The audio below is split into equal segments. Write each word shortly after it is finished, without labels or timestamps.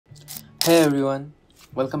Hey everyone,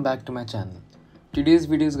 welcome back to my channel. Today's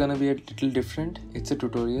video is gonna be a little different. It's a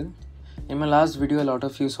tutorial. In my last video, a lot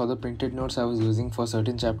of you saw the printed notes I was using for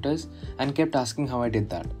certain chapters and kept asking how I did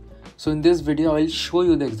that. So in this video, I will show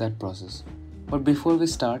you the exact process. But before we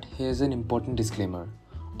start, here's an important disclaimer.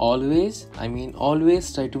 Always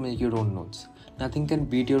try to make your own notes. Nothing can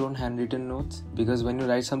beat your own handwritten notes because when you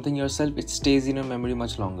write something yourself, it stays in your memory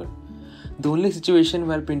much longer. The only situation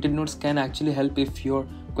where printed notes can actually help if your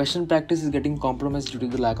question practice is getting compromised due to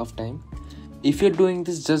the lack of time. If you're doing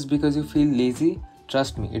this just because you feel lazy,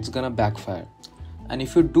 trust me, it's gonna backfire. And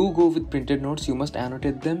if you do go with printed notes, you must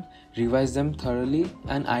annotate them, revise them thoroughly,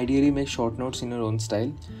 and ideally make short notes in your own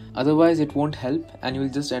style. Otherwise, it won't help and you'll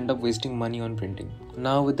just end up wasting money on printing.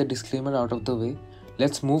 Now with the disclaimer out of the way,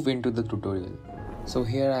 let's move into the tutorial. So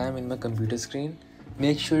here I am in my computer screen.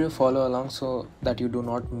 Make sure you follow along so that you do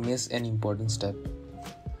not miss an important step.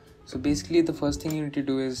 So basically the first thing you need to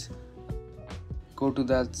do is go to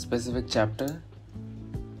that specific chapter.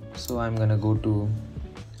 So I'm gonna go to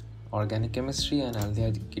organic chemistry and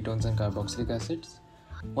aldehyde ketones and carboxylic acids.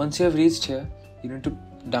 Once you have reached here, you need to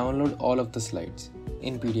download all of the slides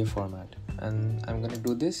in PDF format, and I'm gonna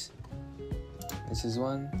do this. This is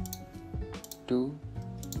 1, 2.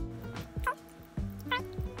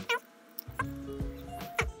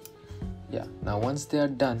 Yeah, now once they are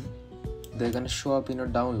done, they're gonna show up in your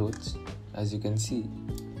downloads, as you can see.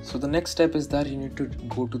 So the next step is that you need to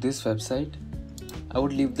go to this website. I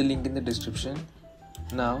would leave the link in the description.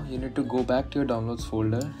 Now you need to go back to your downloads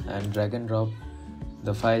folder and drag and drop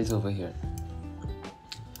the files over here.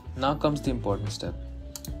 Now comes the important step.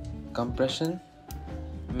 Compression.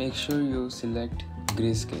 Make sure you select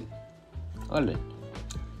grayscale. Alright.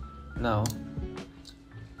 Now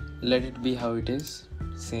let it be how it is.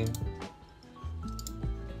 Same.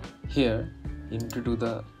 Here you need to do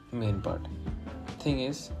the main part. Thing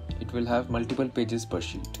is, it will have multiple pages per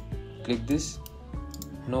sheet. Click this,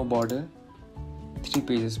 no border, 3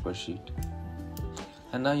 pages per sheet.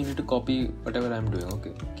 And now you need to copy whatever I'm doing.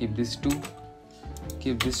 Okay, keep this 2,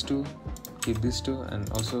 keep this 2, keep this 2, and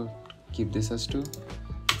also keep this as 2.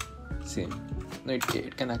 Same. No,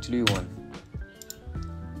 it can actually be 1.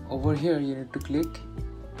 Over here you need to click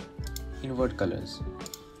invert colors.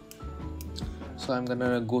 So I'm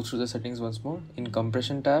gonna go through the settings once more. In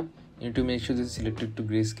compression tab, you need to make sure this is selected to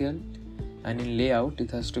grayscale, and in layout it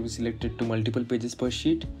has to be selected to multiple pages per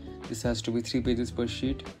sheet. This has to be 3 pages per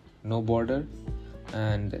sheet, no border,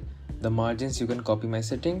 and the margins you can copy my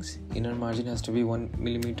settings. Inner margin has to be 1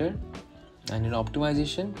 millimeter, and in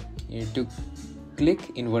optimization you need to click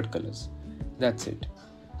invert colors. That's it.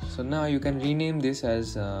 So now you can rename this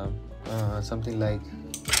as something like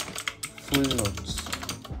full notes.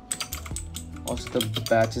 Also the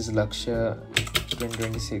batch is Lakshya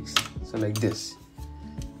 2026, so like this.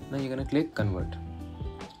 Now you're gonna click convert.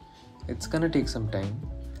 It's gonna take some time,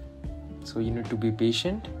 so you need to be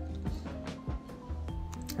patient.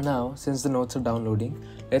 Now since the notes are downloading,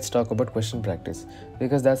 let's talk about question practice,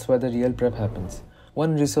 because that's where the real prep happens.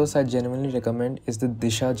 One resource I genuinely recommend is the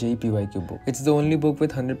Disha JEE PYQ book. It's the only book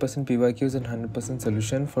with 100% PYQs and 100%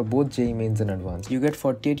 solution for both JEE mains and advanced. You get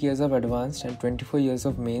 48 years of advanced and 24 years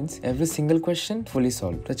of mains, every single question fully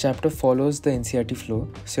solved. The chapter follows the NCERT flow,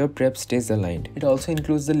 so your prep stays aligned. It also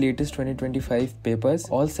includes the latest 2025 papers,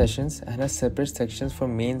 all sessions, and has separate sections for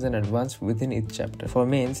mains and advanced within each chapter. For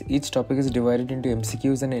mains, each topic is divided into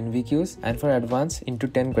MCQs and NVQs, and for advanced into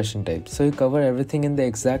 10 question types. So you cover everything in the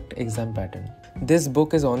exact exam pattern. This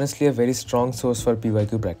book is honestly a very strong source for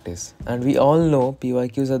PYQ practice, and we all know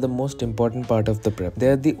PYQs are the most important part of the prep. They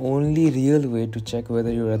are the only real way to check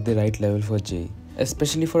whether you're at the right level for JEE.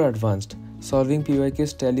 Especially for advanced, solving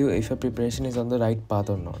PYQs tell you if your preparation is on the right path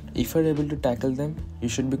or not. If you're able to tackle them, you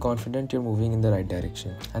should be confident you're moving in the right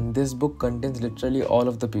direction. And this book contains literally all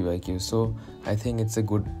of the PYQs, so I think it's a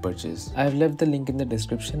good purchase. I've left the link in the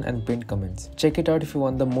description and pinned comments. Check it out if you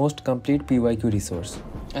want the most complete PYQ resource.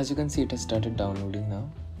 As you can see, it has started downloading now.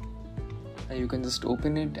 And you can just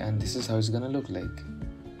open it, and this is how it's gonna look like.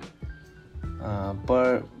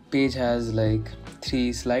 Per page has like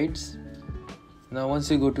 3 slides. Now once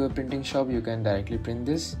you go to a printing shop, you can directly print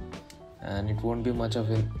this and it won't be much of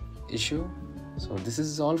an issue. So this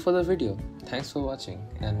is all for the video. Thanks for watching,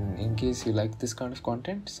 and in case you like this kind of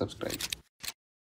content, subscribe.